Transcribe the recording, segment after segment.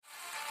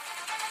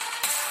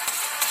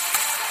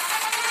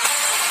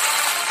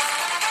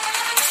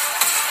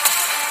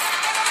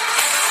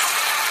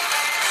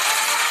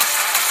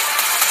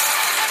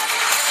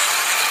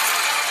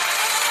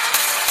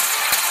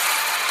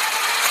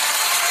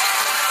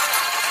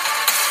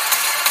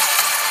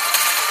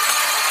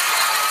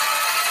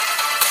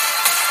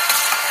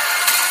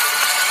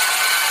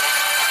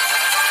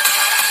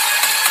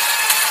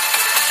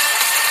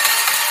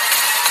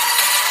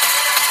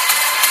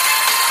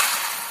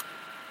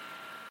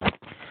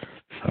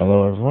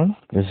Hello, everyone.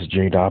 This is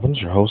Jay Dobbins,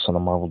 your host on the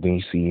Marvel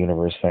DC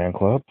Universe Fan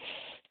Club.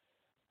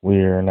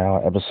 We're now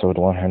at episode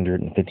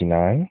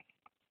 159,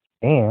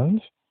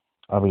 and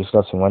I'll be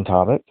discussing one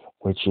topic,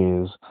 which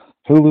is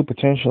Hulu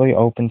potentially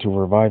open to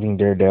reviving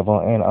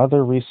Daredevil and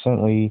other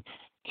recently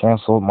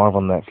canceled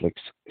Marvel Netflix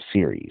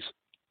series.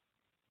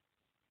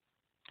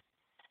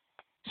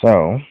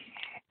 So,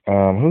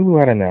 Hulu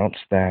had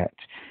announced that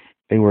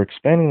they were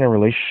expanding their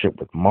relationship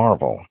with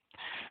Marvel,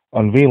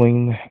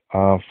 unveiling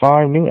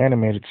five new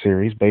animated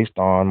series based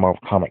on Marvel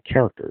comic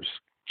characters.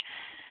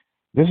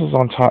 This is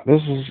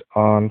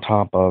on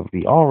top of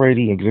the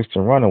already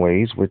existing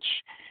Runaways, which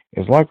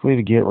is likely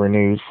to get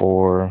renewed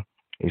for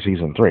a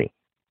season three.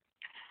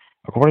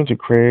 According to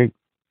Craig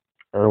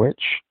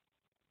Erwich,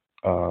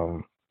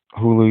 um,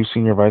 Hulu's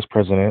senior vice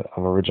president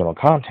of original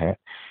content,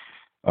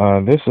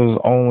 this is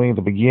only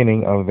the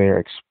beginning of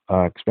their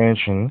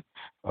expansion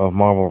of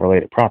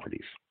Marvel-related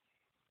properties.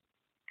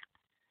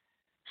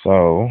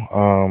 So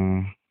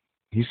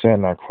he said,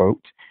 and I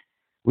quote,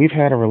 "We've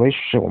had a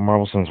relationship with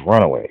Marvel since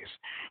Runaways.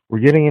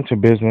 We're getting into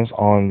business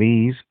on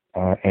these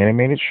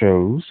animated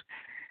shows.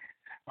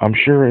 I'm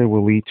sure it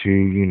will lead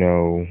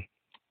to,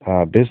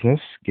 business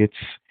gets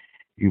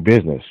you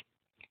business.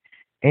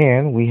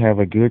 And we have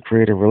a good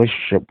creative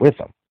relationship with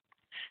them.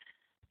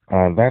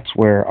 That's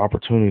where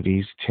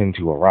opportunities tend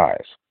to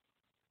arise."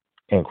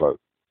 End quote.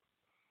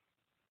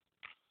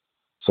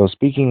 So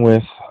speaking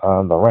with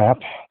the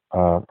Wrap,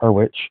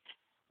 Erwich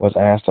was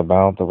asked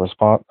about the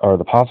response or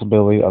the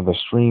possibility of the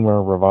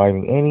streamer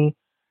reviving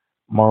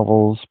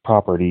Marvel's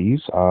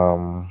properties.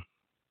 Any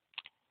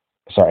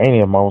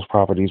of Marvel's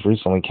properties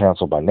recently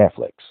canceled by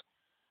Netflix.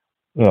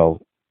 You know,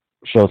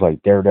 shows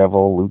like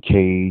Daredevil, Luke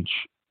Cage,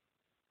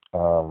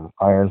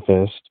 Iron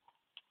Fist,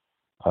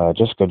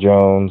 Jessica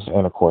Jones,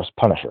 and of course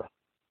Punisher.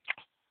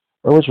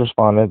 Erlich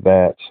responded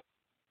that,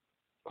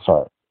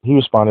 he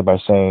responded by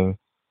saying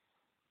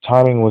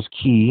timing was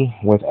key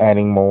with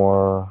adding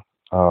more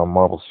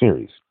Marvel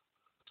series,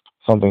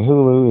 something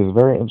Hulu is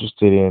very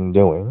interested in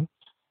doing,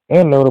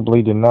 and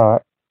notably did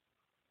not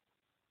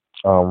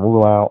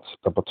rule out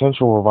the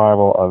potential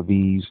revival of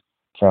these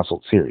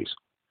canceled series.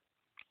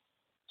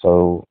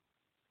 So,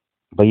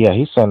 but yeah,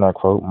 he said, and I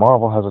quote,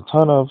 "Marvel has a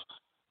ton of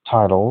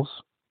titles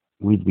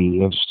we'd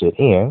be interested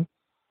in.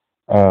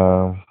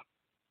 Um,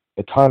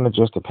 it kind of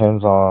just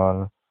depends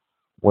on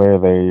where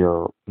they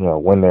are,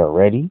 when they're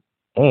ready,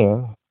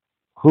 and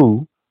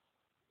who,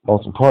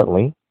 most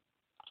importantly,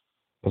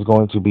 is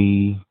going to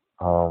be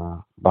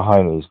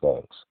behind these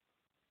things."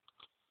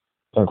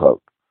 End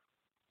quote.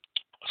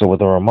 So with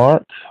the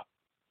remark,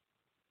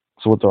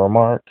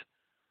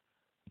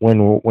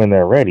 when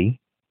they're ready,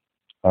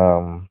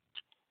 um,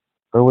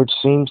 which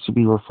seems to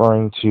be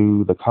referring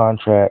to the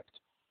contract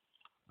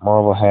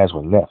Marvel has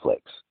with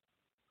Netflix,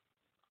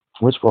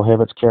 which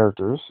prohibits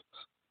characters,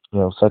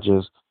 such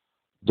as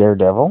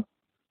Daredevil,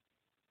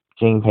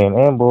 Kingpin,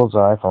 and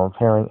Bullseye from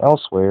appearing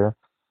elsewhere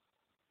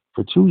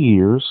for 2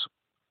 years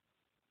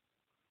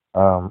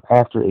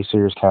after a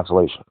series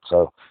cancellation.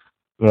 So,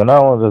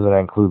 not only does it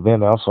include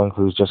them, it also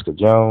includes Jessica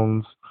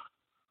Jones,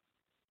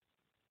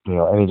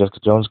 any Jessica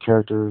Jones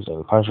characters,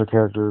 any Punisher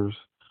characters,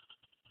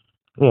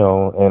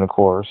 and of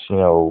course,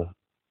 Iron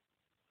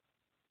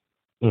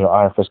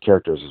Fist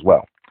characters as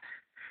well.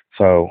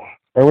 So,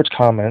 Erwich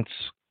comments,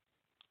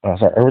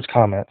 Erwich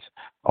comments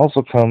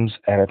also comes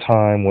at a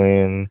time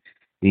when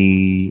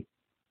the,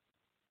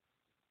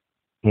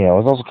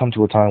 it's also come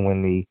to a time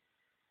when the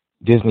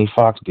Disney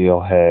Fox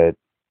deal had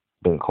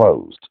been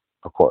closed,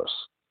 of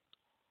course,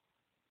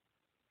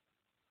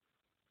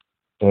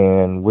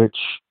 and which,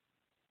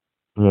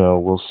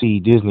 will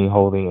see Disney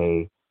holding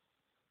a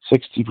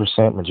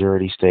 60%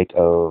 majority stake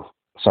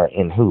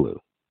in Hulu.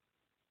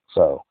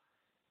 So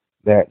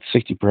that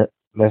 60%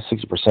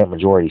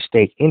 majority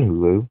stake in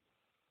Hulu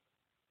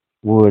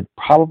would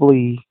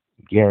probably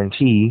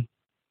guarantee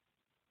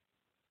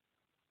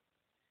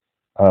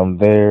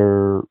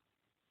their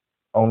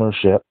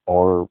ownership,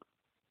 or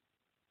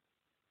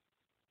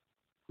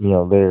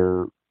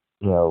their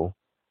you know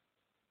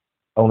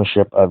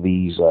ownership of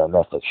these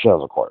Netflix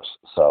shows, of course.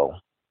 So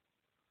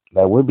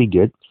that would be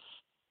good.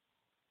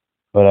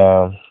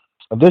 But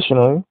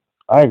additionally,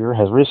 Iger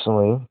has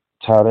recently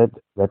touted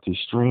that the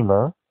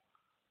streamer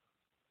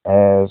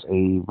as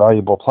a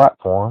valuable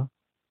platform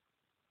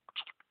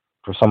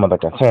for some of the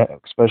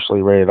content,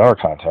 especially rated R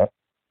content.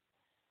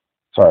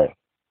 Sorry,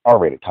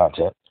 R-rated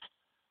content.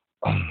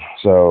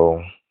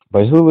 So,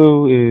 but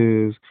Hulu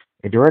is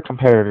a direct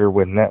competitor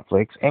with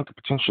Netflix and could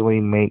potentially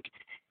make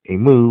a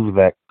move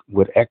that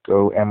would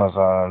echo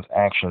Amazon's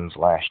actions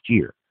last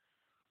year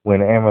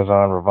when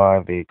Amazon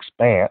revived The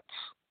Expanse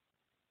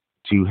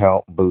to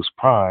help boost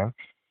Prime.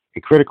 A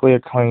critically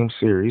acclaimed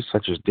series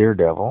such as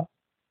Daredevil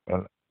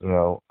and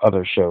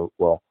other shows,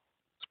 well,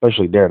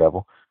 especially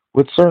Daredevil,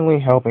 would certainly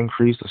help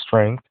increase the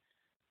strength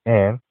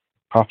and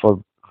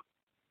profit,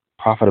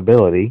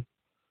 profitability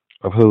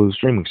of Hulu's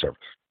streaming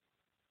service.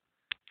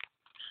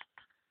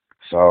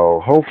 So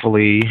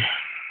hopefully,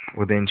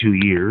 within 2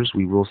 years,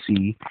 we will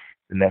see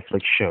the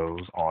Netflix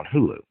shows on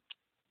Hulu.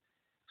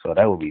 So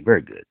that would be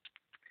very good.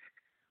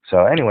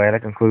 So anyway,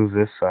 that concludes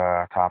this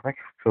topic.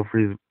 Feel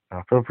free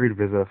to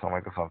visit us and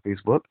like us on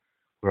Facebook.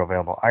 We're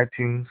available on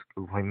iTunes,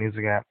 Google Play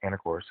Music app, and of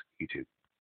course YouTube.